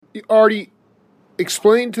Artie,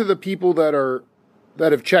 explain to the people that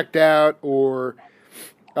have checked out or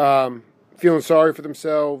feeling sorry for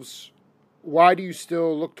themselves, why do you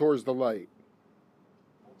still look towards the light?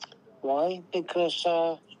 Why? Because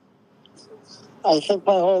I think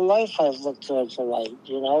my whole life I've looked towards the light.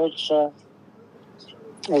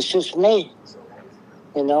 It's just me.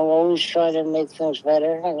 Always try to make things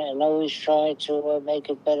better and always try to make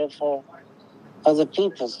it better for other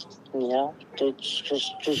people. It's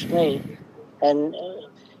just me. And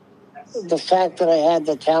the fact that I had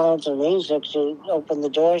the talent of music to open the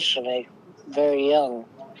doors for me very young.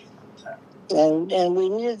 And we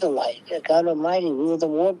needed the light. God Almighty, we were the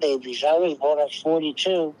war babies. I was born at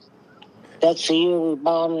 42. That's the year we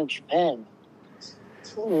bombed in Japan.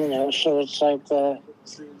 So it's like,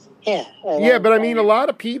 yeah. Yeah, but I mean, a lot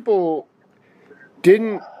of people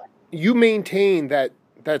didn't. You maintained that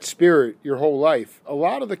spirit your whole life. A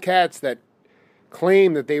lot of the cats that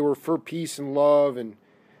claim that they were for peace and love, and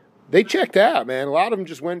they checked out, man. A lot of them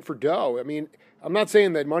just went for dough. I mean, I'm not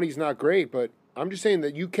saying that money's not great, but I'm just saying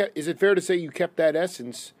that you kept. Is it fair to say you kept that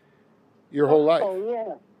essence your whole life?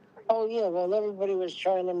 Oh yeah. Well, everybody was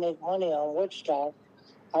trying to make money on Woodstock.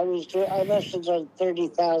 I must have done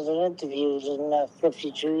 30,000 interviews in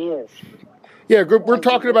 52 years. Yeah, we're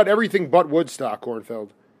talking about everything but Woodstock,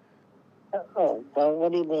 Kornfeld. Oh, well,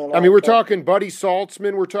 what do you mean? I mean, we're talking Buddy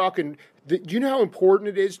Saltzman. We're talking. Do you know how important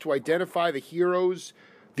it is to identify the heroes,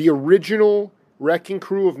 the original wrecking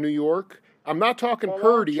crew of New York? I'm not talking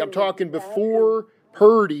Purdy. I'm talking before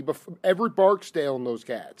Purdy, before Everett Barksdale and those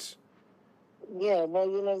cats. Yeah, well,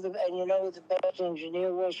 who the best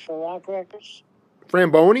engineer was for rock records?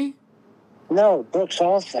 Framboni? No, Brooks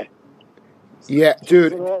Arthur. Yeah,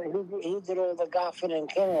 dude. He did all the Goffin and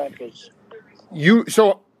King records.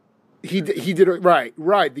 He did it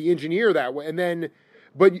right. The engineer that way, and then,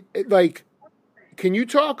 but like, can you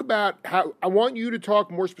talk about how? I want you to talk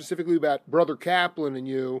more specifically about Brother Kaplan and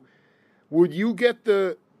you. Would you get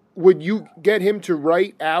him to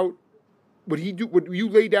write out? Would you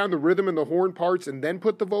lay down the rhythm and the horn parts and then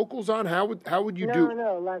put the vocals on? How would you do?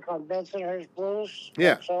 No, like on Bensonhurst Blues.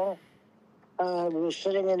 Yeah. We were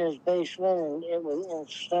sitting in his basement, and it was in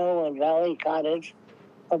snow in Valley Cottage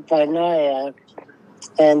up by Nyack.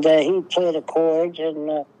 And he played a chord, and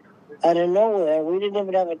out of nowhere, we didn't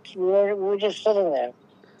even have we were just sitting there.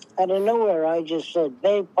 Out of nowhere, I just said,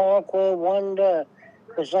 Bay Parkway, wonder,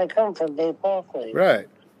 because I come from Bay Parkway. Right.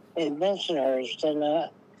 In Bensonhurst, and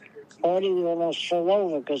Artie almost fell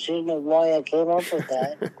over because he didn't know why I came up with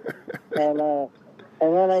that. And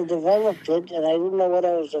then I developed it, and I didn't know what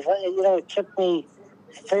I was developing. It took me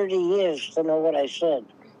 30 years to know what I said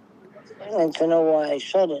and to know why I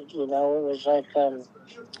said it. It was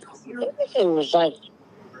like,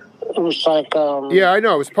 yeah, I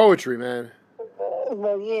know. It was poetry, man.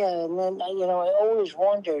 Well, yeah, and then, I always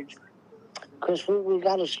wondered, because we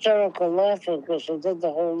got hysterical laughing because they did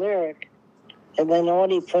the whole lyric. And then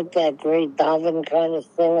Artie put that great Davin kind of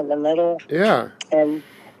thing in the middle. Yeah. And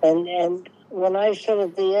when I said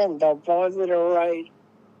at the end, don't bother to write,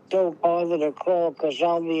 don't bother to call, because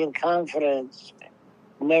I'll be in confidence.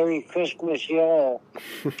 Merry Christmas, y'all.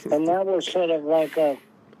 And that was sort of like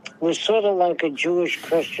a Jewish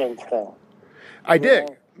Christian thing. I dig.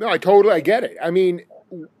 No, I get it. I mean,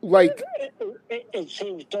 like... It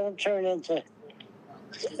seems, don't turn into...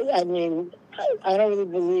 I mean... I don't really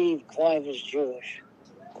believe Clive is Jewish.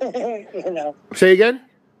 Say again?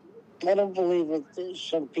 I don't believe that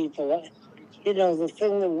some people... the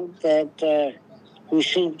thing that we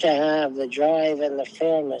seem to have, the drive and the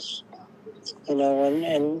fairness,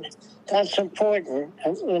 and that's important.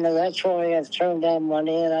 That's why I've turned down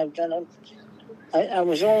money, and I've done it. I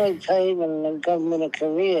was only paid when the government of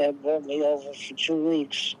Korea brought me over for 2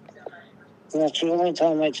 weeks. And that's the only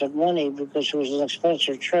time I took money because it was an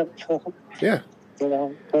expensive trip. Yeah.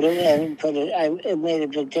 But it made a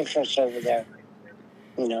big difference over there.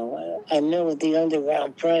 I met with the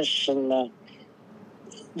underground press, and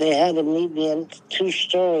they had to meet me in 2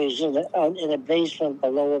 stories in a basement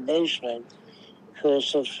below a basement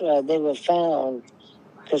because if they were found,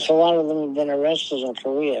 because a lot of them had been arrested in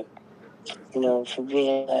Korea, for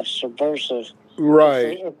being subversive.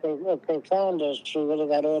 Right. If they found us, we would have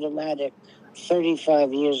got automatic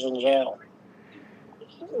 35 years in jail.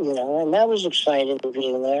 And that was exciting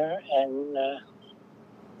being there. And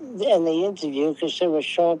the interview, because they were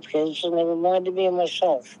sharp kids, and they reminded me of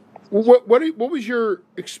myself. Well, what was your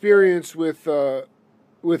experience with Sri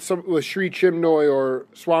Chinmoy or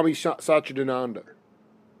Swami Satchidananda?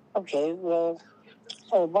 Okay, well,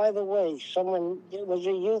 by the way, was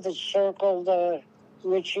it you that circled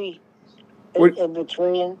Richie in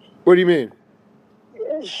between? What do you mean?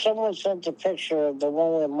 someone sent a picture of the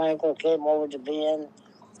one where Michael came over to be in,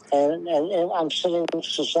 and I'm sitting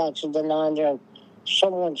next to Satchidananda, and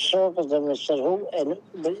someone circled him and said, "Who?" And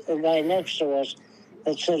the guy next to us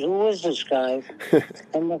that said, "Who is this guy?"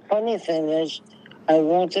 And the funny thing is, I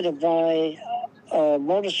wanted to buy a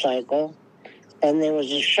motorcycle, and there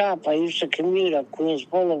was a shop. I used to commute up Queens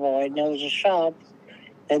Boulevard, and there was a shop,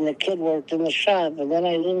 and the kid worked in the shop. And then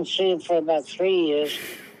I didn't see him for about 3 years.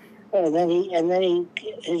 And then his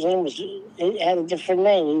name was, he had a different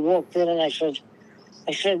name. He walked in, and I said,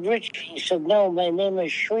 "Richie." He said, "No, my name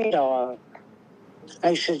is Sridhar."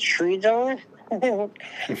 I said, "Sridhar?"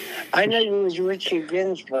 I knew he was Richie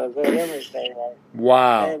Ginsburg, or whatever his name was.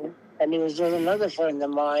 Wow. And he was with another friend of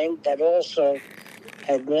mine that also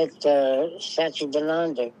had met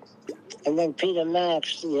Satchidananda. And then Peter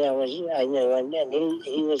Max, I knew, and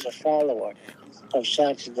he was a follower of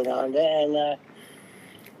Satchidananda.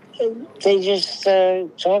 And they just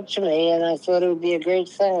talked to me, and I thought it would be a great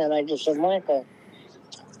thing. And I just said, "Michael,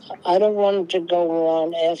 I don't want him to go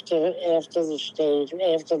on after the stage,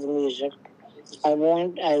 after the music. I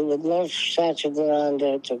would love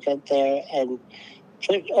Satchidananda to get there and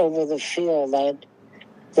put over the field that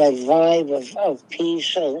vibe of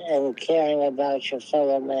peace and caring about your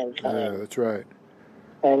fellow mankind." Yeah, that's right.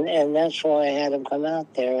 And that's why I had him come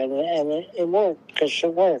out there, and it worked, because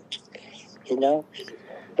it worked,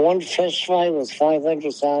 One festival with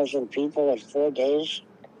 500,000 people in 4 days.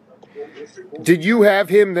 Did you have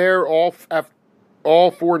him there all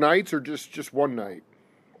 4 nights, or just one night?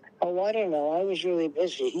 Oh, I don't know. I was really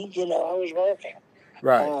busy. I was working.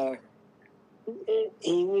 Right.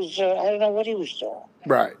 He was. I don't know what he was doing.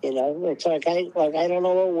 Right. It's like I don't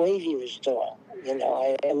know what Wavy was doing.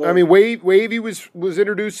 I mean, Wavy was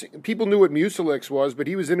introducing. People knew what Mucilix was, but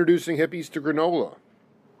he was introducing hippies to granola.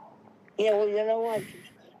 Yeah. Well, you know what?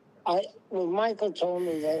 When Michael told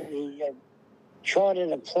me that he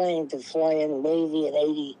chartered a plane to fly in Wavy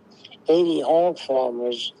and 80 hog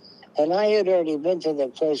farmers, and I had already been to the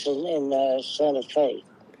place in Santa Fe,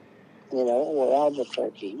 or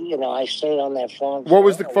Albuquerque. I stayed on that farm. What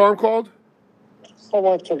was the farm called?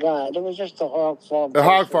 Oh, I forgot. It was just a hog farm. The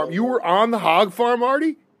hog farm. You were on the hog farm,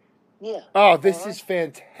 Artie? Yeah. Oh, this is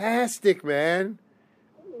fantastic, man.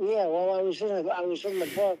 Yeah. Well, I was in the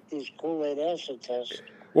book, these Kool-Aid acid tests.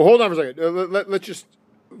 Well, hold on for a second. Let's just,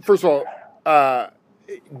 first of all,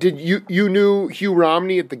 did you knew Hugh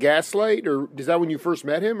Romney at the Gaslight, or is that when you first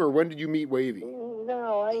met him, or when did you meet Wavy?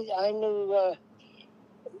 No, I knew.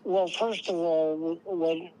 Well, first of all,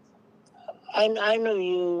 when I knew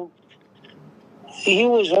you. He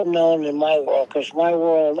was unknown in my world, because my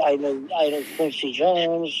world, I knew Quincy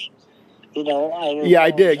Jones. I knew. Yeah,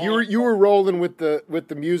 I did. You were rolling with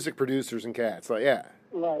the music producers and cats, like, yeah.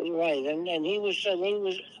 Right, and he was.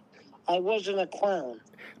 I wasn't a clown.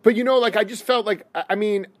 But I just felt like, I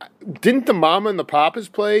mean, didn't the Mama and the Papas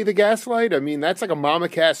play the Gaslight? I mean, that's like a Mama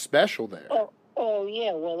Cast special there. Oh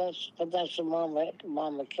yeah. Well, that's a Mama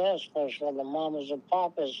Cast special. And the Mamas and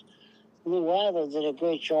Papas. Lou Adler did a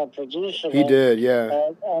great job producing it. He did, yeah.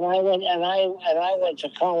 And I went to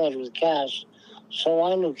college with Cass, so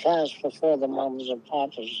I knew Cass before the Mamas and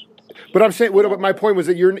Papas. But I'm saying, my point was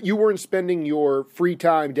that you weren't spending your free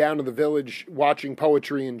time down to the village watching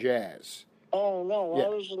poetry and jazz. Oh no, yeah. I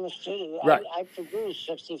was in the studio. Right. I produced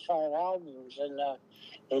 65 albums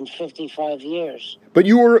in 55 years. But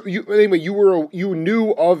you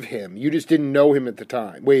knew of him. You just didn't know him at the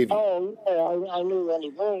time. Wavy. Oh yeah, I knew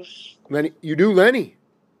Lenny Bruce. You knew Lenny.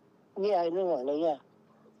 Yeah, I knew Lenny. Yeah.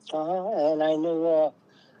 And I knew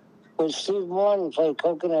when Steve Martin played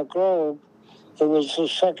Coconut Grove. It was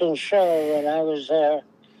his second show, and I was there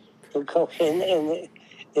in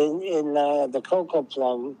the Cocoa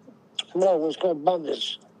Plum. No, it was called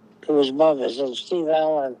Bubba's. It was Bubba's, and Steve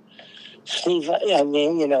Allen. Steve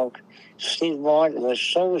Martin was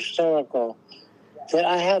so hysterical that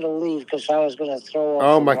I had to leave because I was going to throw up.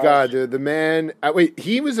 Oh my God, dude, the man! Wait,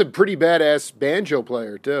 he was a pretty badass banjo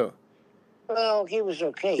player too. Well, he was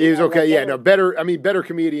okay. He was okay. Yeah, no, better. I mean, better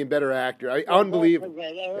comedian, better actor. Unbelievable.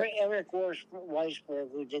 Eric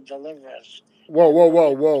Weisberg, who did Deliverance.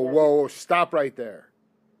 Whoa! Stop right there.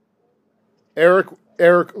 Eric.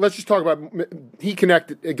 Let's just talk about. He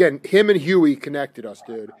connected again. Him and Huey connected us,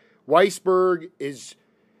 dude. Weisberg his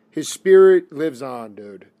spirit lives on,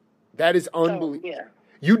 dude. That is unbelievable. Yeah.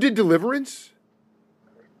 You did Deliverance?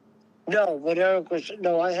 No, but Eric was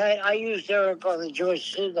I used Eric on the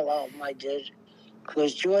George Segal album. I did,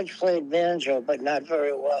 because George played banjo, but not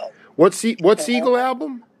very well. What Segal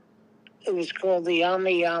album? It was called the Yama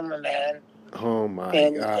Yama Man. Oh my God!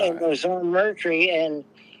 And it was on Mercury, and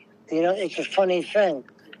it's a funny thing.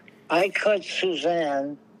 I cut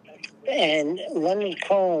Suzanne and Leonard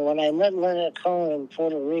Cohen. When I met Leonard Cohen in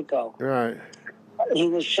Puerto Rico, Right. he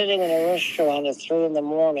was sitting in a restaurant at 3 in the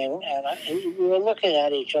morning, and we were looking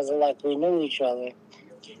at each other like we knew each other.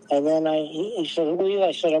 And then he said, "Who are you?"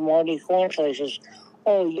 I said, "I'm Artie Kornfeld." He says,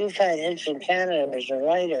 "Oh, you've had hits in Canada as a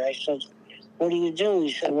writer." I said, "What do you do?"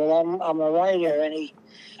 He said, "Well, I'm a writer."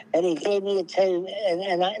 And he gave me a tape,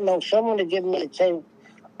 and I know someone had given me a tape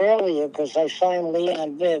earlier because I signed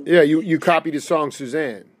Leon Bibb. Yeah, you copied his song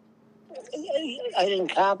Suzanne. I didn't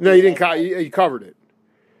copy. No, you didn't copy. You covered it.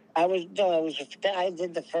 I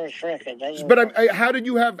did the first record. But how did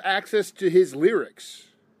you have access to his lyrics?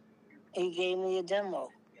 He gave me a demo.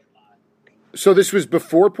 So this was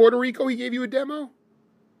before Puerto Rico? He gave you a demo?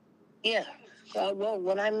 Yeah. Well,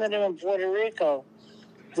 when I met him in Puerto Rico,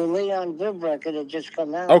 the Leon Bibb record had just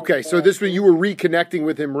come out. Okay, so this was you were reconnecting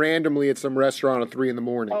with him randomly at some restaurant at 3 in the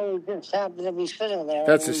morning. Oh, we just happened to be sitting there.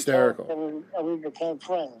 That's hysterical. We became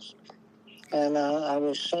friends, and I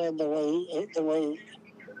was sad the way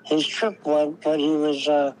his trip went, but he was,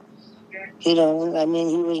 he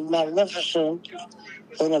was magnificent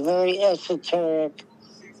in a very esoteric,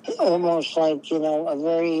 almost like a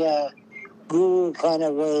very guru kind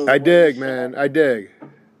of way. I dig, man. I dig.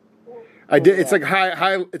 It's like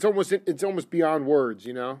high. It's almost beyond words,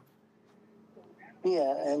 Yeah,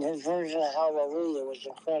 and his version of Hallelujah was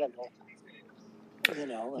incredible.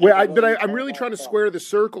 Well, I'm really trying to square the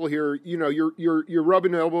circle here. You're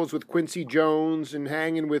rubbing elbows with Quincy Jones and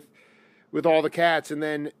hanging with all the cats, and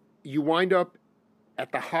then you wind up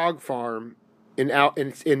at the hog farm in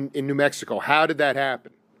New Mexico. How did that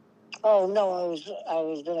happen? Oh no, I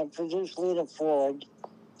was going to produce Lita Ford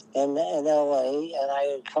in L.A. and I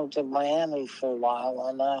had come to Miami for a while,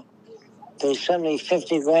 and they sent me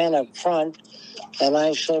 $50,000 up front, and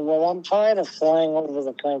I said, "Well, I'm tired of flying over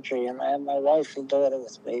the country, and I have my wife and daughter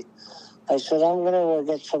with me." I said, "I'm going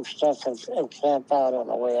to get some stuff and camp out on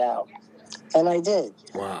the way out," and I did.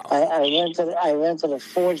 Wow! I rented a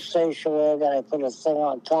Ford station wagon. I put a thing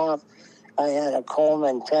on top. I had a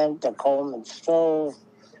Coleman tent, a Coleman stove.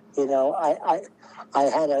 I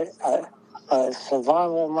had a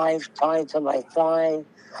survival knife tied to my thigh,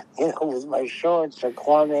 with my shorts, and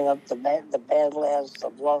climbing up the Badlands, the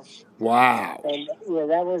bluffs. Wow. And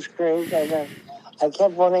that was great. And I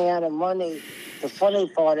kept running out of money. The funny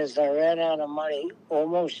part is I ran out of money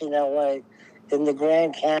almost in L.A. in the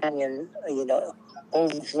Grand Canyon,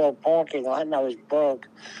 overflow parking lot, and I was broke.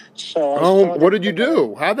 So what did you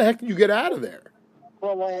do? How the heck did you get out of there?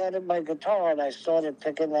 Well, I had my guitar, and I started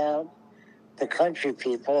picking out the country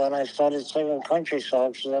people, and I started singing country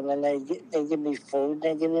songs to them, and they give me food,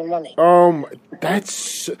 they give me money.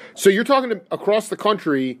 So you're talking across the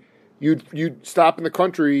country. You'd stop in the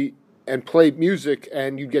country and play music,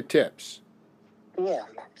 and you'd get tips. Yeah.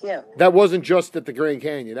 That wasn't just at the Grand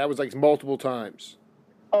Canyon. That was like multiple times.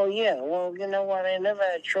 Oh, yeah. Well, you know what? I never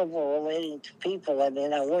had trouble relating to people. I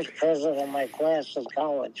mean, I was president of my class in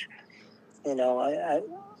college. I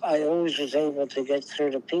always was able to get through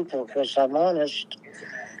to people because I'm honest.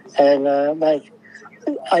 And, on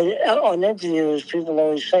interviews, people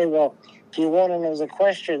always say, "Well, do you want to know the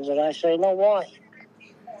questions?" And I say, "No, why?"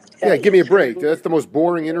 Yeah, give me a break. That's the most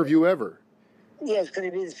boring interview ever. Yeah, it's going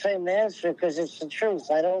to be the same answer because it's the truth.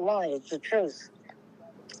 I don't lie. It's the truth.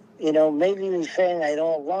 Maybe me saying I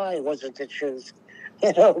don't lie wasn't the truth,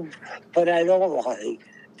 but I don't lie.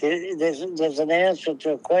 There's an answer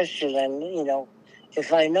to a question, and,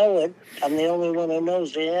 if I know it, I'm the only one who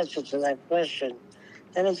knows the answer to that question,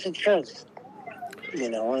 and it's the truth.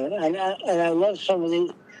 And I love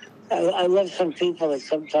I love some people that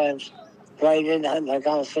sometimes write in, like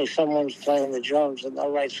I'll say someone's playing the drums, and they'll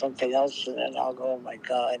write something else, and then I'll go, "Oh my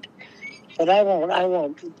God!" But I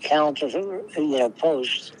won't count or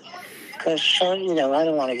post because I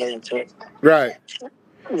don't want to get into it. Right.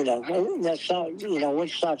 That's not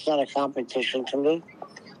Woodstock's not a competition to me.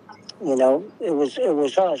 It was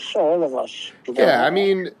us, all of us. Yeah, I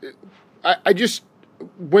mean, I just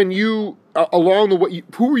when you along the way,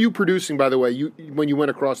 who were you producing, by the way? When you went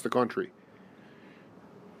across the country.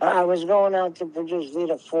 I was going out to produce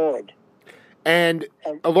Lita Ford. And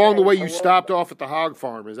along the way, you stopped off at the hog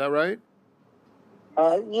farm. Is that right?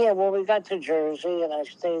 Yeah. Well, we got to Jersey, and I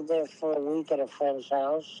stayed there for a week at a friend's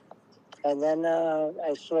house. And then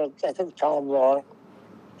I saw, I think, Tom Law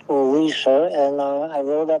or Lisa, and I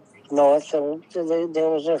rode up north, and there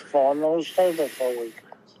was a farm, and we stayed there for a week.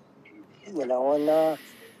 And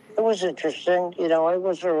it was interesting. I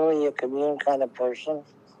wasn't really a commune kind of person.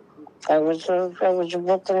 I was a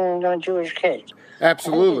Brooklyn Jewish kid.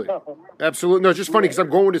 Absolutely. Absolutely. No, it's just funny because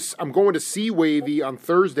I'm going to see Wavy on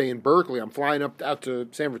Thursday in Berkeley. I'm flying out to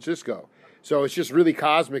San Francisco. So it's just really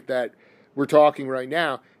cosmic that we're talking right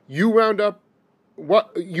now. You wound up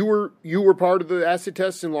what you were part of the acid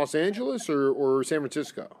tests in Los Angeles or San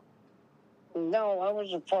Francisco? No, I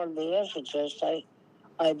was a part of the acid test.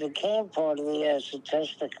 I became part of the acid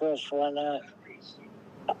test because when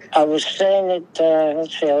I was staying at I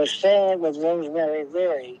was staying with Rosemary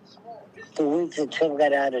Leary the week that Tim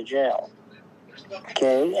got out of jail.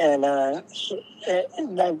 Okay, and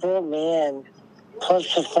that brought me in.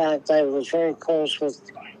 Plus the fact I was very close with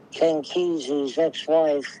Ken Kesey's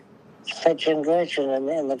ex-wife, Fetchin Gretchen,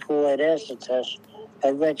 in the Kool-Aid acid test.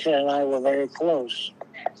 And Gretchen and I were very close.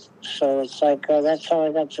 So it's like, that's how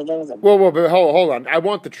I got to know them. Well, but hold on. I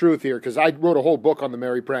want the truth here because I wrote a whole book on the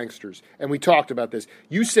Merry Pranksters, and we talked about this.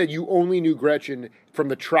 You said you only knew Gretchen from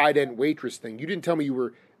the Trident waitress thing. You didn't tell me you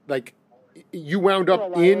were, like, you wound up I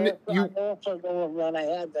also know when I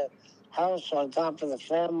had the house on top of the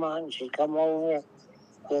Fairmont, and she'd come over,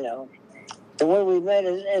 you know. The way we met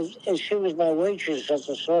is she was my waitress at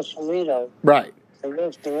the Sausalito. Right. The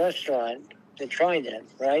restaurant, the Trident,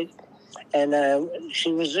 right? And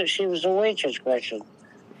she was a waitress, Gretchen.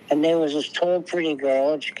 And there was this tall, pretty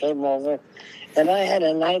girl, and she came over. And I had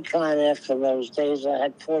a Nikon after those days. I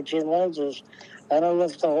had 14 lenses. And I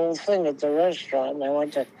left the whole thing at the restaurant. And I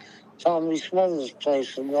went to Tommy Smothers'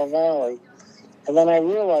 place in Mill Valley. And then I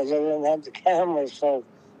realized I didn't have the camera, so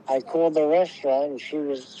I called the restaurant, and she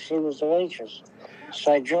was the waitress.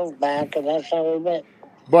 So I drove back, and that's how we met.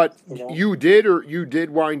 But you did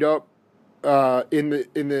wind up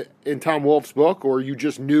in Tom Wolfe's book, or you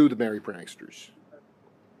just knew the Merry Pranksters?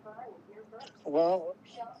 Well,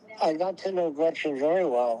 I got to know Gretchen very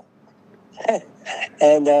well,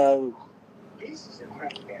 and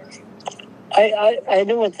I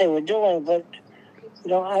knew what they were doing, but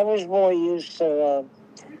I was more used to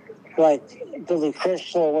like Billy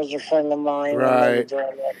Crystal was a friend of mine. Right.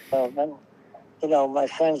 My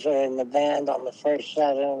friends were in the band on the first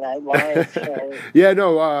Saturday Night Live show. Yeah,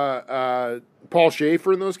 no, Paul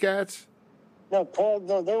Schaefer and those cats? No,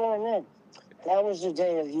 they weren't in. That was the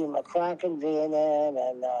day of Hugh McCracken being in,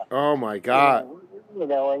 and oh my God!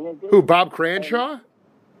 Who? Bob Cranshaw?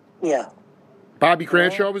 Yeah. Bobby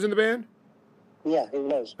Cranshaw was in the band? Yeah, he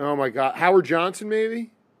was. Oh my God! Howard Johnson,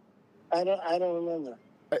 maybe? I don't remember.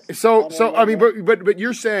 So I mean, but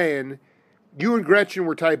you're saying you and Gretchen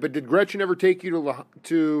were tight, but did Gretchen ever take you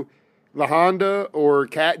to La Honda or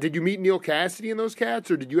Cat? Did you meet Neil Cassidy and those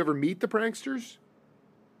cats, or did you ever meet the Pranksters?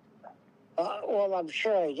 Well, I'm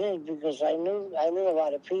sure I did because I knew a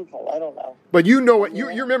lot of people. I don't know. But you know what?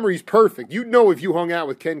 Your memory's perfect. You know if you hung out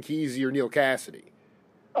with Ken Kesey or Neil Cassidy.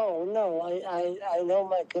 Oh no, I know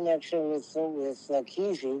my connection with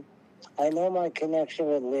Kesey. I know my connection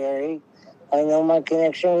with Larry. I know my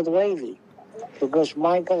connection with Wavy because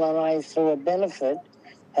Michael and I threw a benefit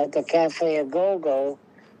at the Cafe A Go-Go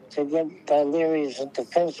to get Larry's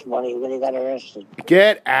defense money when he got arrested.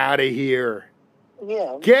 Get out of here.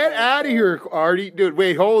 Yeah. Get out of here, Artie. Dude,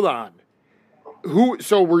 wait, hold on.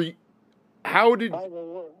 How did... By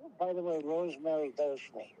the way, Rosemary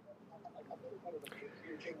dosed me.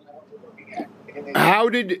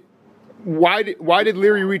 Why did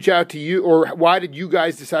Leary reach out to you, or why did you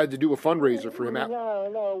guys decide to do a fundraiser for him?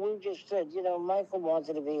 No, we just said, Michael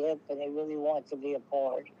wanted to be hip, and he really wanted to be a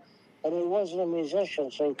part. And he wasn't a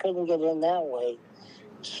musician, so he couldn't get in that way.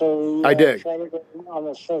 So we tried to get on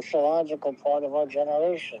the sociological part of our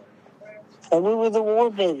generation. And we were the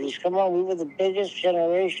war babies. Come on, we were the biggest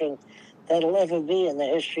generation that'll ever be in the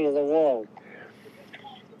history of the world.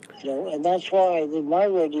 And that's why I did my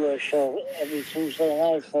radio show every Tuesday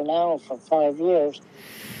night for 5 years,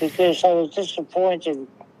 because I was disappointed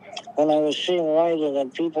when I was seeing writing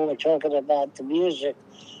and people were talking about the music,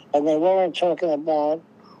 and they weren't talking about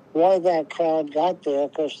why that crowd got there,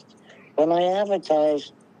 because when I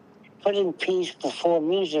advertised, putting peace before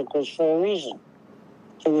music was for a reason.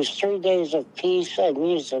 It was 3 days of peace and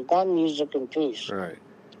music, not music and peace. Right.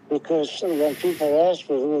 Because when people ask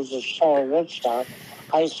me who was the star of Woodstock,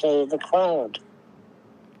 I say the crowd.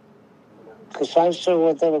 Because I saw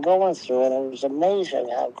what they were going through, and it was amazing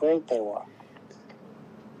how great they were.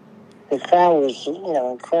 The crowd was,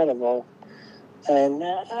 incredible. And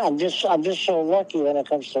I'm just so lucky when it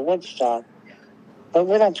comes to Woodstock. But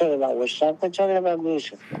we're not talking about Woodstock. We're talking about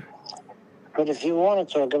music. But if you want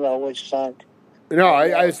to talk about Woodstock... No,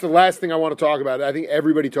 it's the last thing I want to talk about. I think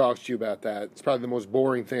everybody talks to you about that. It's probably the most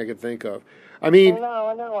boring thing I could think of. I mean... No,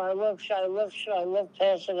 I love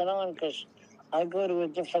passing it on because I go to a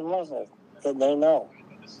different level than they know.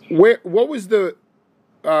 What was the?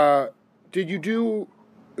 Did you do?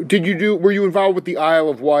 Were you involved with the Isle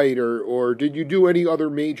of Wight, or did you do any other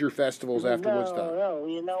major festivals after Woodstock? No.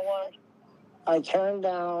 You know what? I turned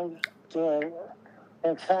down.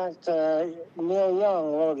 In fact, Neil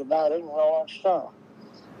Young wrote about it in Rolling Stone.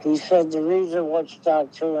 He said the reason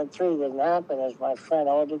Woodstock 2 and 3 didn't happen is my friend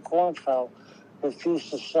Artie Kornfeld refused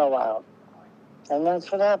to sell out. And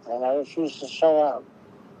that's what happened. I refused to sell out.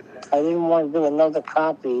 I didn't want to do another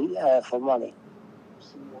copy for money.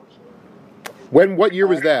 What year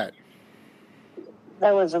was that?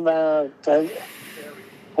 That was about,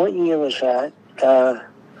 what year was that?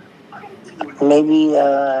 Maybe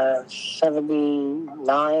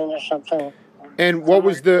 79 or something. And what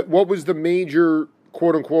was the major,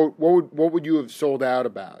 quote unquote, what would you have sold out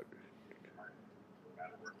about?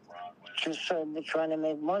 Just trying to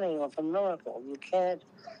make money off a miracle.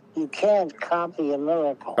 You can't copy a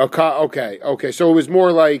miracle. Okay. So it was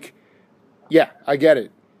more like, yeah, I get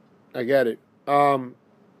it.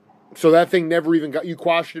 So that thing never even you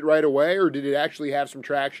quashed it right away, or did it actually have some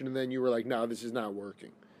traction and then you were like, no, this is not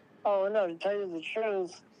working? Oh, no, to tell you the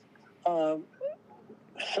truth,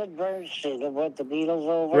 Sid Bernstein had brought the Beatles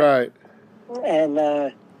over. Right.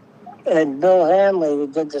 And Bill Hamley, who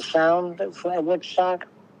did the sound for Woodstock,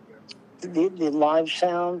 the live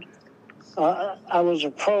sound. I was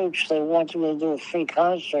approached. They wanted me to do a free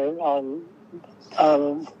concert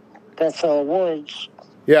on Bethel Woods.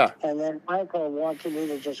 Yeah. And then Michael wanted me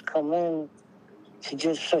to just come in to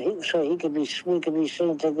just so we could be seen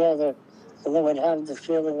together, and then we'd have the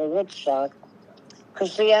feeling of Woodstock.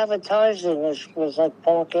 Because the advertising was like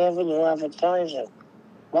Park Avenue advertising.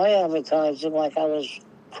 My advertising, like I was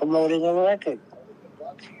promoting a record.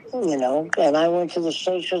 And I went to the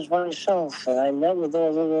stations myself, and I met with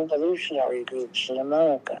all the revolutionary groups in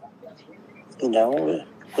America. It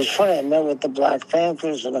was funny. I met with the Black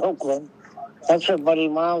Panthers in Oakland. That's where Buddy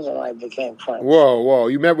Miles and I became friends. Whoa!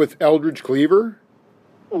 You met with Eldridge Cleaver?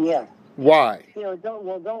 Yeah. Why?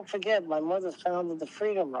 Don't forget, my mother founded the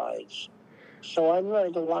Freedom Rides. So I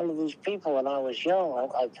met a lot of these people when I was young,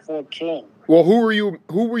 like 14. Well, who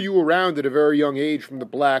were you around at a very young age from the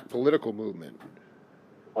black political movement?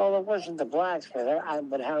 Well, it wasn't the blacks, but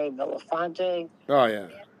Harry Belafonte. Oh yeah,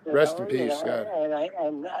 rest in peace, God.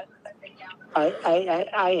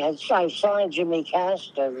 I signed Jimmy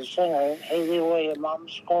Castor, the singer, Haley William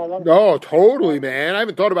Mom's calling. Oh, totally, man. I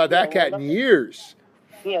haven't thought about that cat in years.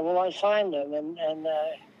 Yeah, well, I signed him, and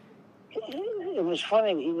it was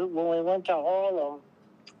funny. When we went to Harlem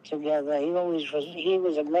together, he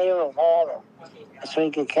was a mayor of Harlem, so he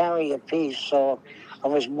could carry a piece. So I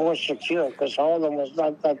was more secure because Harlem was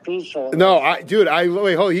not that peaceful. No,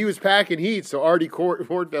 he was packing heat, so Artie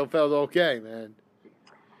Kornfeld felt okay, man.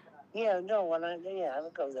 Yeah, I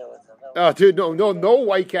would go there with him. Oh, dude, no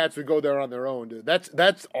white cats would go there on their own, dude.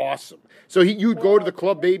 That's awesome. So you'd go to the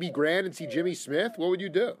Club Baby Grand and see Jimmy Smith? What would you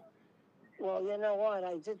do? Well, you know what?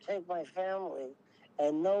 I did take my family,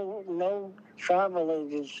 and no travel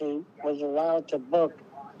agency was allowed to book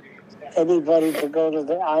anybody to go to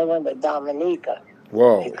the island of Dominica.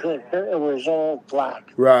 Whoa! Because it was all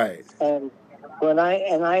black. Right. And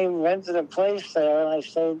I rented a place there, and I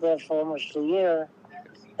stayed there for almost a year.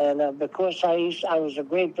 And because I was a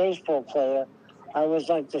great baseball player, I was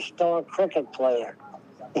like the star cricket player.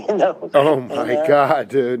 Oh my God,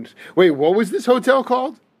 dude! Wait, what was this hotel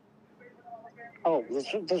called? Oh,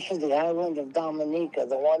 this is the island of Dominica,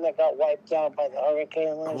 the one that got wiped out by the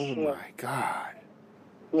hurricane last year. Oh my God!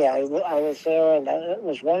 Yeah, I was there, and it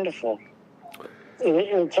was wonderful.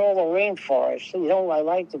 It's all a rainforest. You know what I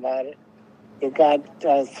liked about it? It got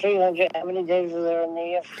 300. How many days are there in the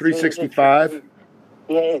year? 365.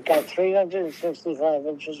 Yeah, it got 365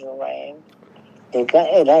 inches of rain. It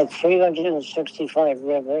had 365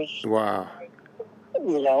 rivers. Wow.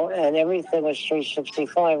 And everything was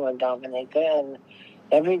 365 on Dominica, and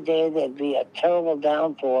every day there'd be a terrible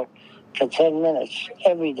downpour for 10 minutes,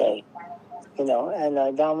 every day. And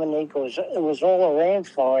Dominica was all a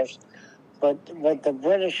rainforest, but the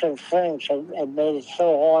British and French had made it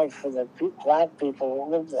so hard for the black people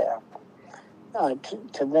who lived there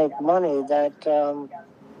to make money that,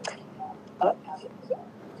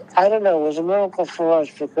 I don't know, it was a miracle for us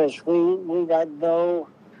because we got no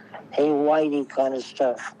hey whitey kind of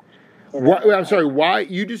stuff. I'm sorry, why?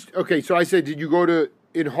 You just, okay, so I said, did you go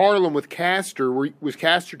in Harlem with Castor? Was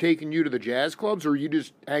Castor taking you to the jazz clubs, or were you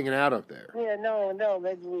just hanging out up there? Yeah, no,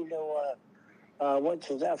 maybe we know,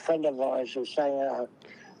 a friend of ours who sang,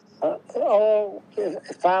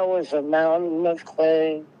 if I was a mountain of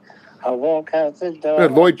clay, I walk out the door.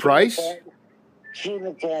 Lloyd Price? G.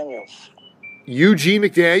 McDaniels. G.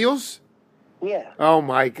 McDaniels? Yeah. Oh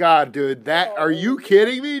my God, dude! Are you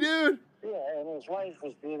kidding me, dude? Yeah, and his wife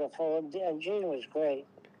was beautiful, and Jean was great.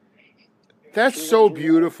 That's so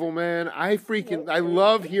beautiful, man. I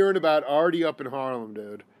love hearing about Artie up in Harlem,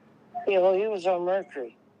 dude. Yeah, well, he was on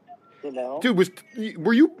Mercury, you know. Dude,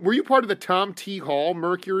 were you part of the Tom T. Hall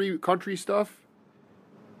Mercury country stuff?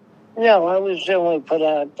 No, I was the one who put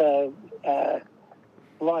out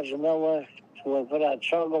Roger Miller, who put out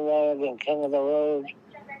Chug-a-Lug and King of the Road.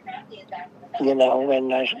 You know, and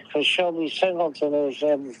because Shelby Singleton, who was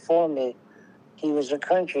there before me, he was a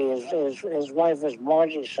country. His wife was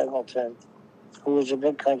Margie Singleton, who was a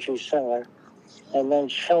big country singer. And then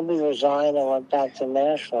Shelby resigned and went back to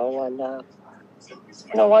Nashville. And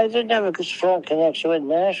no, I didn't have a strong connection with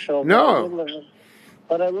Nashville. No.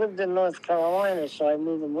 But I lived in North Carolina, so I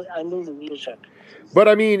knew the music. But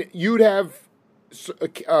I mean, you'd have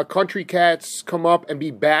country cats come up and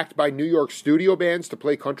be backed by New York studio bands to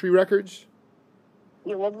play country records?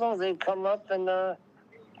 Yeah, well, no, they'd come up and no,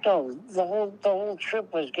 the whole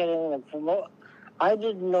trip was getting them promote. I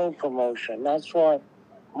didn't know promotion. That's why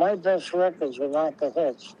my best records were not the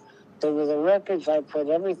hits. They were the records I put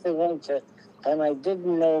everything into, and I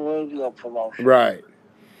didn't know radio promotion. Right.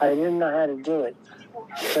 I didn't know how to do it.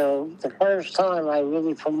 So the first time I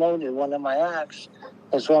really promoted one of my acts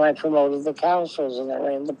is when I promoted the Councils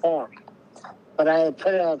in the Park. But I had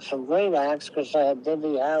put out some great acts because I had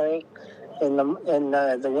Debbie Harry in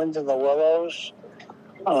the Wind of the Willows.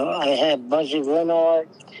 I had Buzzy Linhart.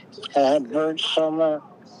 I had Bert Summer.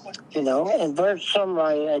 You know, and Bert Summer,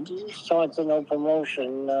 I started to know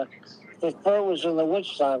promotion. If Bert was in the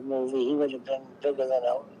Woodstock movie, he would have been bigger than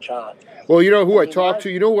Elton John. Well, you know who I talked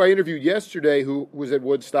to? You know who I interviewed yesterday who was at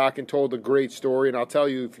Woodstock and told a great story, and I'll tell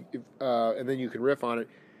you, and then you can riff on it.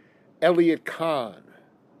 Elliot Kahn.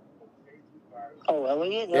 Oh,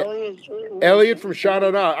 Elliot? Yeah. Elliot from Sha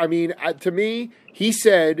Na Na. I mean, to me, he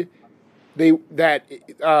said the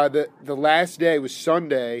last day was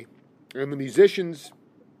Sunday, and the musicians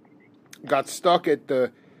got stuck at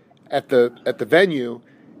the venue,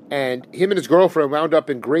 and him and his girlfriend wound up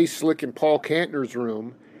in Grace Slick and Paul Kantner's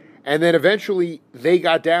room, and then eventually they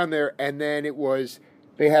got down there, and then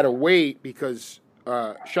they had to wait because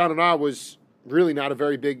Sha Na Na was really not a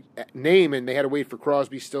very big name, and they had to wait for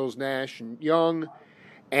Crosby, Stills, Nash, and Young,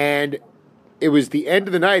 and it was the end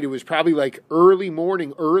of the night. It was probably like early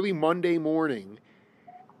Monday morning,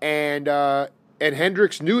 and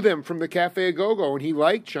Hendrix knew them from the Cafe A Go-Go, and he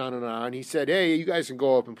liked Sha Na Na, and he said, hey, you guys can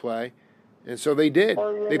go up and play. And so they did.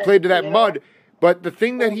 They played to that mud. But the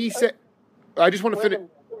thing that he said, I just want to finish.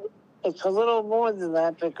 It's a little more than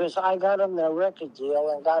that because I got him their record deal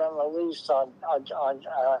and got him released on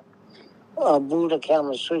Buddha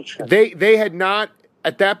Kama Sutra. They had not,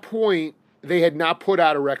 at that point, they had not put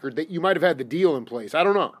out a record. That you might have had the deal in place. I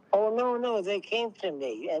don't know. Oh, no, they came to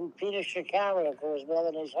me. And Peter Shikariak, who was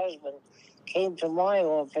Melanie's husband, came to my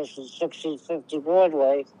office at 1650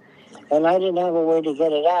 Broadway, and I didn't have a way to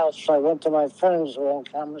get it out, so I went to my friends who were on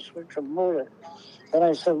Kama Sutra Buddha, and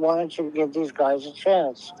I said, why don't you give these guys a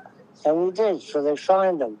chance? And we did, so they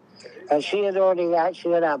signed them. And she had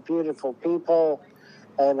out Beautiful People,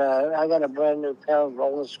 and I got a brand new pair of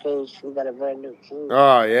roller skates. She got a brand new key.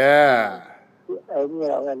 Oh, yeah.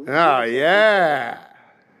 And, oh, yeah.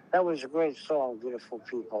 That was a great song, Beautiful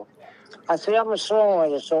People. I say I'm a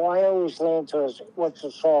songwriter, so I always lean towards what's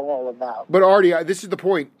the song all about. But Artie, this is the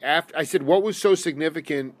point. After I said, what was so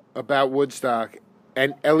significant about Woodstock?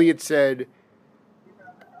 And Elliot said,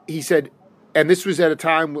 and this was at a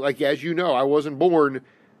time, like, as you know, I wasn't born,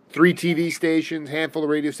 3 TV stations, handful of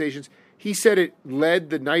radio stations. He said it led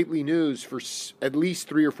the nightly news for at least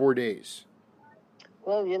 3 or 4 days.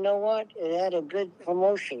 Well, you know what? It had a good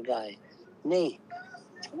promotion guy, me,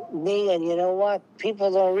 and you know what?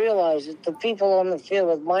 People don't realize it. The people on the field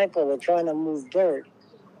with Michael were trying to move dirt.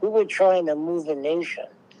 We were trying to move a nation,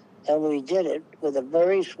 and we did it with a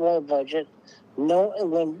very small budget.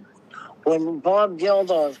 When Bob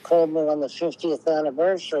Geldof called me on the 50th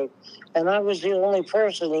anniversary, and I was the only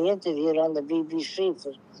person he interviewed on the BBC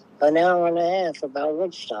for an hour and a half about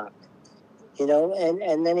Woodstock, and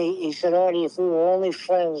then he said, Artie, if we were only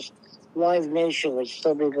friends, Live Nation would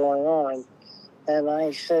still be going on. And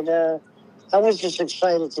I said, I was just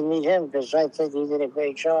excited to meet him because I think he did a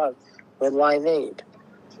great job with Live Aid.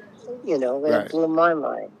 That blew my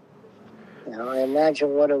mind. I imagine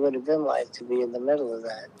what it would have been like to be in the middle of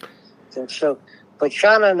that. And so, but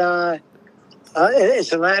Sha Na Na,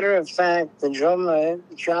 as a matter of fact, the drummer,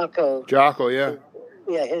 Jocko, yeah.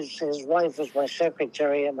 Yeah, his wife was my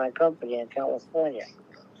secretary at my company in California.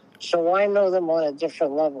 So I know them on a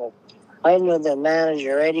different level. I know their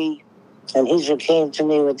manager, Eddie. And he's who came to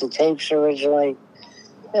me with the tapes originally.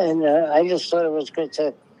 And I just thought it was good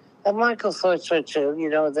to, and Michael thought so too,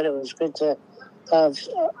 that it was good to have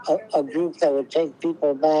a group that would take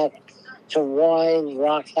people back to why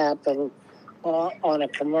rock happened on a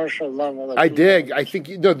commercial level. I dig. I think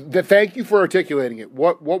thank you for articulating it.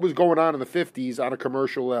 What was going on in the 50s on a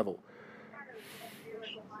commercial level?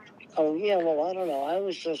 Oh yeah, well I don't know. I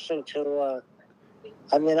was listening to.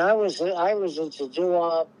 I was into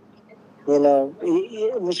doo-wop.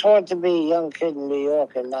 It was hard to be a young kid in New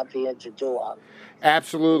York and not be into doo-wop.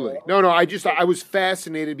 Absolutely. No. I was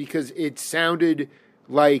fascinated because it sounded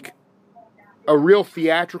like a real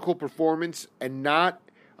theatrical performance and not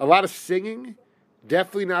a lot of singing.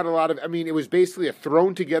 Definitely not a lot of. I mean, it was basically a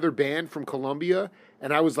thrown together band from Columbia,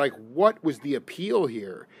 and I was like, what was the appeal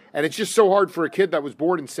here? And it's just so hard for a kid that was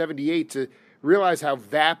born in '78 to realize how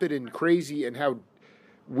vapid and crazy and how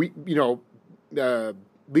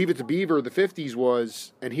Leave It to Beaver, the 50s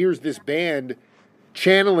was, and here's this band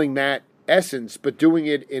channeling that essence, but doing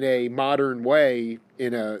it in a modern way,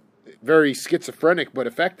 in a very schizophrenic but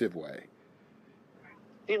effective way.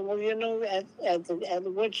 Yeah, well, at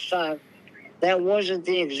the Woodstock, that wasn't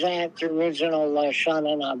the exact original Sean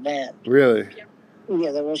and our band. Really?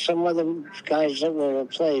 Yeah, there were some other guys that were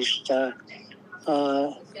replaced.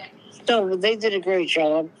 No, they did a great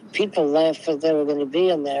job. People laughed that they were going to be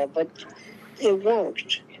in there, but it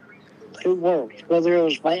worked. It worked. Whether it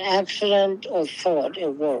was by accident or thought,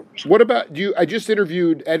 it worked. What about you? I just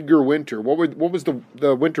interviewed Edgar Winter. What was the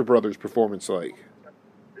Winter Brothers performance like?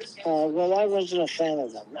 Well, I wasn't a fan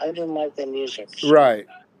of them. I didn't like their music. So right.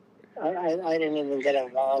 I didn't even get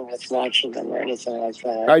involved with watching them or anything like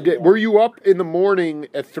that. I did. Were you up in the morning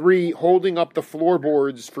at 3, holding up the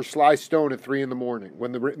floorboards for Sly Stone at 3 in the morning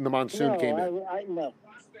when the monsoon came in? No.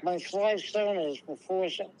 My Sly Stone is before.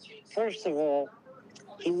 First of all,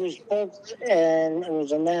 he was booked and it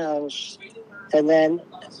was announced, and then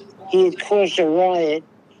he had caused a riot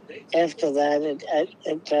after that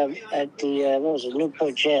at the what was it,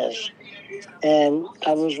 Newport Jazz, and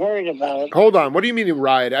I was worried about. Hold on, what do you mean a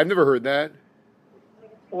riot? I've never heard that.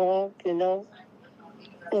 Well,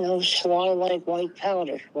 Sly like white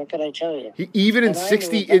powder. What can I tell you? Even in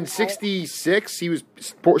 '66, he was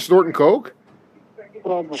snorting coke.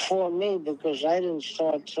 Well, before me, because I didn't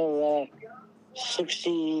start till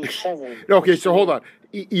 67. Okay, so hold on.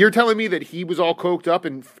 You're telling me that he was all coked up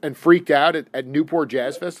and freaked out at Newport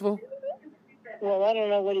Jazz Festival? Well, I don't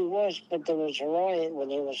know what he was, but there was a riot when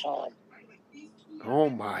he was on. Oh,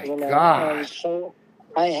 my God. So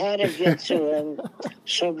I had to get to him.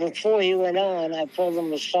 So before he went on, I pulled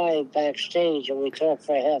him aside backstage, and we talked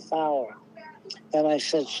for a half hour. And I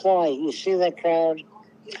said, Sly, you see that crowd?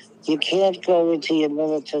 You can't go into your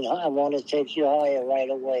militant, I want to take you higher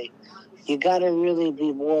right away. You got to really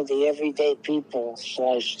be more the everyday people,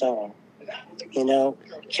 Sly Stone.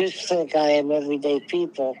 Just think I am everyday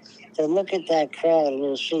people. Then look at that crowd and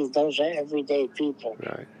you'll see those are everyday people.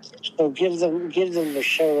 Right. So give them the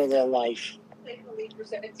show of their life.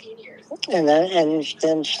 And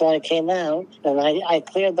then Sly came out, and I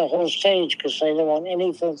cleared the whole stage because I didn't want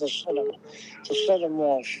anything to set him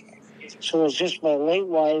off. So it was just my late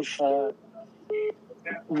wife,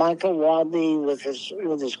 Michael Wadley with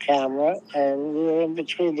his camera, and we were in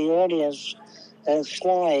between the audience and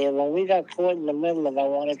Sly. And when we got caught in the middle of I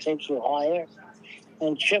Want to Take You Higher,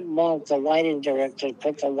 and Chip Monk, the lighting director,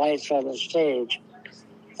 put the lights on the stage,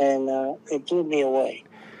 and it blew me away.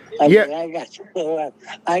 I mean,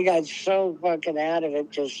 I got so fucking out of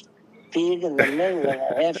it just being in the middle of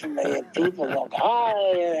 500,000 people going,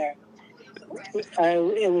 higher.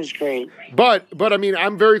 It was great. But I mean,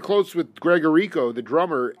 I'm very close with Greg Arico, the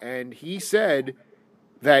drummer, and he said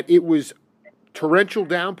that it was torrential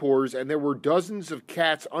downpours and there were dozens of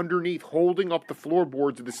cats underneath holding up the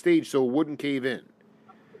floorboards of the stage so it wouldn't cave in.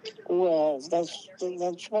 Well, that's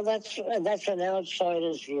an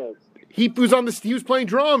outsider's view. He was playing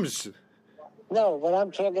drums. No, but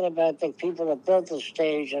I'm talking about the people that built the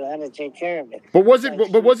stage and how to take care of it. But was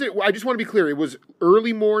it? I just want to be clear. It was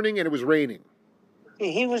early morning and it was raining.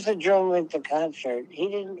 He was the drummer at the concert. He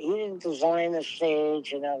didn't design the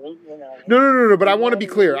stage. No. But I want to be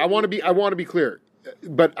clear. I want to be clear.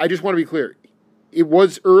 But I just want to be clear. It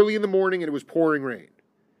was early in the morning and it was pouring rain.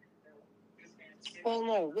 Well,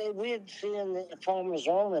 no, we had seen the Farmer's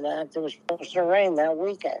Almanac. It was supposed to rain that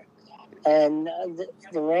weekend. And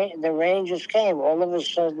the rain just came. All of a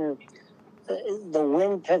sudden, the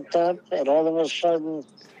wind picked up, and all of a sudden,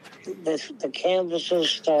 the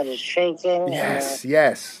canvases started shaking.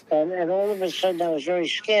 Yes. And all of a sudden, I was very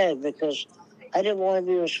scared because I didn't want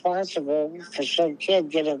to be responsible for some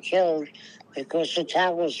kid getting killed because the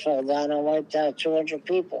towers fell down and wiped out 200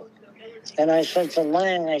 people. And I said to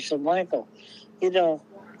Lang, I said, Michael, you know,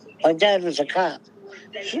 my dad was a cop,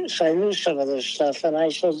 so I knew some of this stuff. And I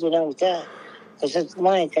said, you know, Dad, I said,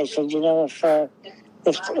 Mike, I said, you know, if one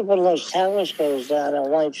of those towers goes down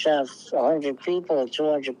and wipes out 100 people or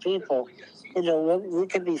 200 people, you know, we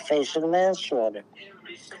could be facing a manslaughter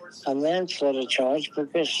charge,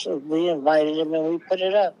 because we invited him and we put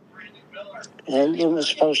it up. And it was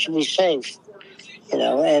supposed to be safe, you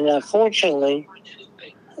know. And unfortunately,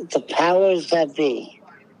 the powers that be,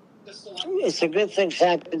 it's a good thing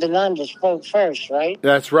Satchidananda spoke first, right?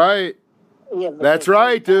 That's right. Yeah, That's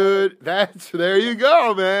right, dude. There you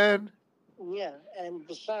go, man. Yeah, and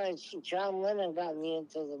besides, John Lennon got me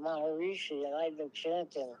into the Maharishi, and I've been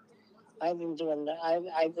chanting. I've been doing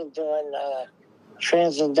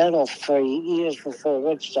Transcendental for years before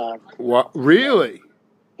Woodstock. What? Really?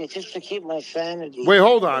 It's just to keep my sanity. Wait,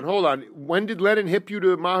 hold on. When did Lennon hip you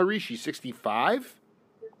to Maharishi? 65?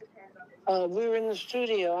 We were in the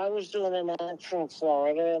studio. I was doing an act from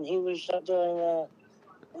Florida, and he was doing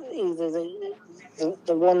either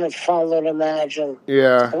the one that followed Imagine.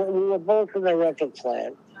 Yeah. We were both in the record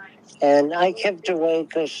plant. And I kept away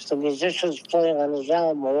because the musicians playing on his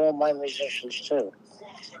album were all my musicians, too.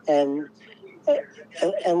 And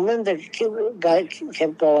Linda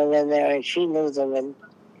kept going in there, and she knew them. And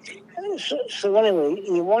so anyway,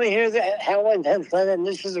 you want to hear how I met Lennon?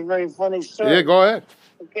 This is a very funny story. Yeah, go ahead.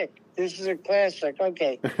 Okay, this is a classic.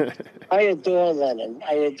 Okay, I adore Lennon.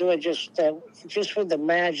 I adore just with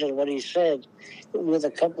Imagine what he said with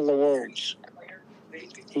a couple of words.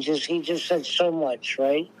 He just said so much,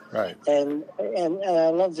 right? Right. And I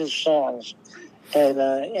love his songs.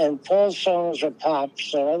 And Paul's songs are pop,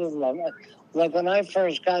 so I don't know. Like when I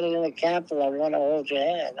first got in the Capitol, I Want to Hold Your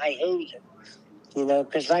Hand. I hated it, you know,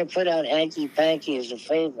 because I put out Hanky Panky as a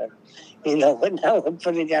favorite, you know, but now I'm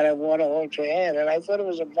putting out I Want to Hold Your Hand, and I thought it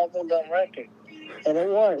was a bubblegum record, and it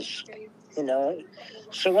was, you know.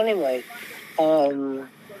 So anyway, I'm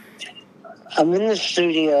in the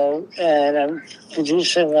studio, and I'm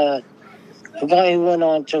producing a guy who went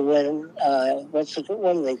on to win, what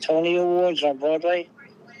are they, Tony Awards on Broadway?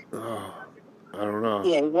 Oh, I don't know.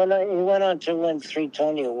 Yeah, he went on to win 3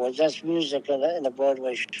 Tony Awards. That's music in the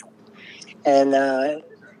Broadway show. And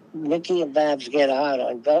Mickey and Babs Get Hot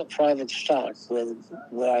on Private Stock,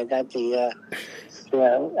 where I got the,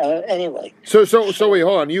 anyway. So wait,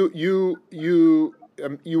 hold on. You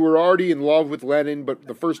were already in love with Lennon, but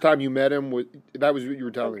the first time you met him, that was what you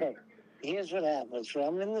were telling me. Okay. Here's what happens. So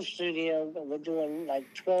I'm in the studio, we're doing like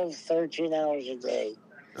 12, 13 hours a day.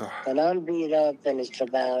 Oh. And I'm beat up, and it's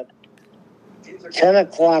about 10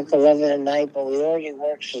 o'clock, 11 at night, but we already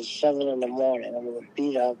work since 7 in the morning, and we were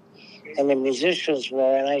beat up. And the musicians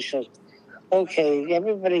were, and I said, okay,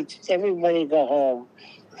 everybody go home.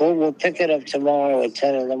 We'll pick it up tomorrow at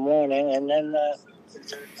 10 in the morning. And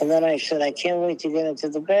then I said, I can't wait to get into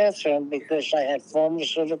the bathroom because I had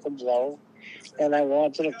pharmaceutical blow, and I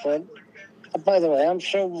wanted to put... By the way, I'm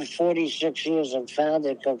sober 46 years and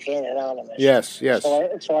founded Cocaine Anonymous. Yes. So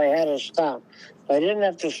I had to stop. But I didn't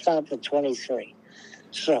have to stop at 23.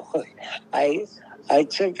 So I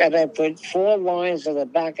took and I put 4 lines on the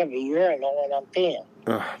back of a urinal when I'm peeing.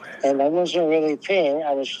 Oh, and I wasn't really peeing.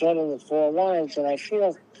 I was starting the 4 lines, and I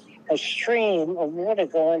feel a stream of water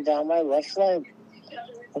going down my left leg.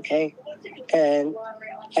 Okay? And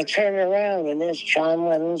I turn around, and there's John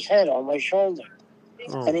Lennon's head on my shoulder.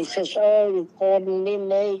 Oh. And he says, oh, you pardon me,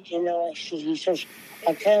 mate. You know, he says,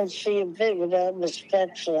 I can't see a bit without my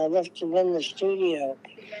specs, and I left him in the studio.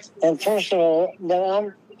 And first of all,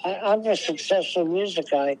 now I'm a successful music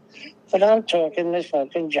guy, but I'm talking to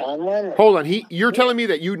fucking John Lennon. Hold on, you're telling me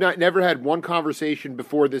that you never had one conversation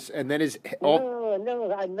before this, and then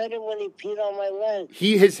No, I met him when he peed on my leg.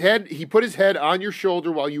 He put his head on your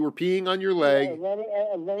shoulder while you were peeing on your leg.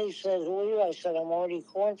 Yeah, and then he said, who are you? I said, I'm Artie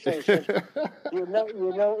Kornfeld. He said, you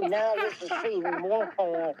know, now this is even more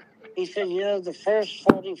fun. He said, you know, the first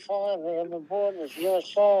 45 I ever bought was your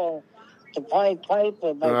song, The Pied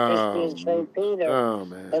Piper by Crispy and St. Peter. Oh,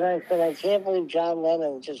 man. And I said, I can't believe John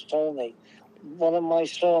Lennon just told me one of my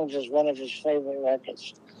songs is one of his favorite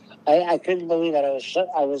records. I couldn't believe it. I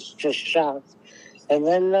was just shocked. And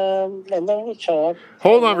then we talked.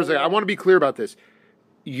 Hold on for a second. I want to be clear about this.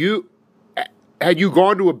 Had you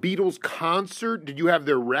gone to a Beatles concert? Did you have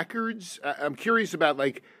their records? I'm curious about,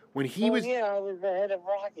 like, when he was... Yeah, I was the head of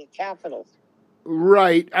rock at Capitol.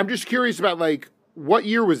 Right. I'm just curious about, like, what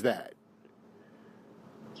year was that?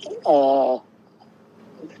 I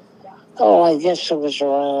guess it was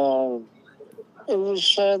around... It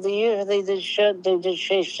was the year they did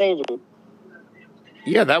Shea Stadium.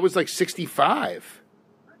 Yeah, that was like 65.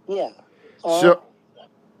 Yeah. So,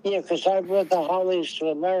 yeah, because I brought the Hollies to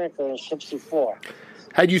America in '64.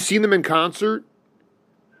 had you seen them in concert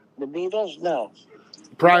The Beatles? No.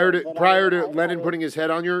 prior No, to but Lennon putting his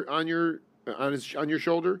head on your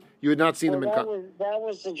shoulder? You had not seen them in concert. That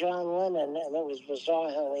was the John Lennon, and it was bizarre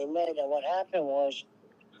how we met. And what happened was,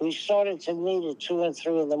 we started to meet at 2 and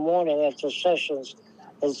 3 in the morning after sessions,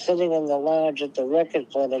 and sitting in the lounge at the record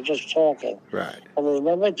player just talking. Right. And we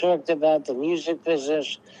never talked about the music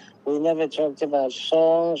business. We never talked about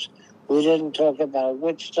songs. We didn't talk about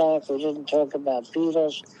Woodstock. We didn't talk about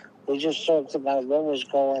Beatles. We just talked about what was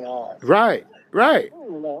going on. Right.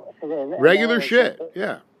 You know, and Regular shit.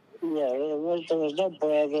 Yeah. Yeah, there was no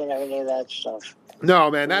bragging or any of that stuff.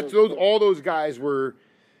 No, man, all those guys were,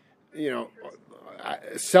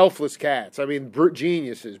 selfless cats. I mean,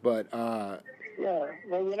 geniuses, but yeah,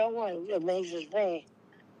 well, you know what? It amazes me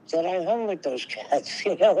that I hung with those cats,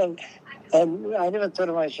 and I never thought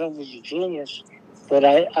of myself as a genius, but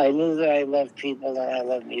I knew that I loved people and I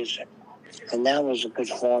loved music, and that was a good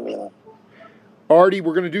formula. Artie,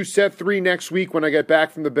 we're going to do set 3 next week when I get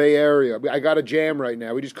back from the Bay Area. I got a jam right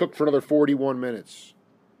now. We just cooked for another 41 minutes.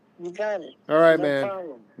 You got it. All right, no man.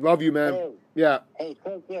 problem. Love you, man. Hey. Yeah. Hey,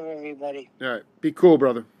 take care, everybody. All right. Be cool,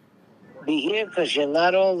 brother. Be here because you're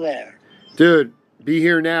not all there. Dude, be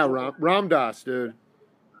here now, Ramdas, dude.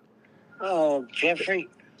 Oh, Jeffrey.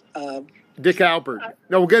 Dick Alpert.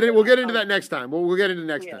 No, we'll get into that next time. We'll get into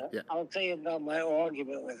next time. Yeah. I'll tell you about my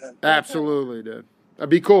argument with him. Absolutely, dude.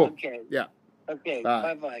 Be cool. Okay. Yeah. Okay.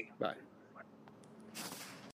 Bye. Bye-bye. Bye.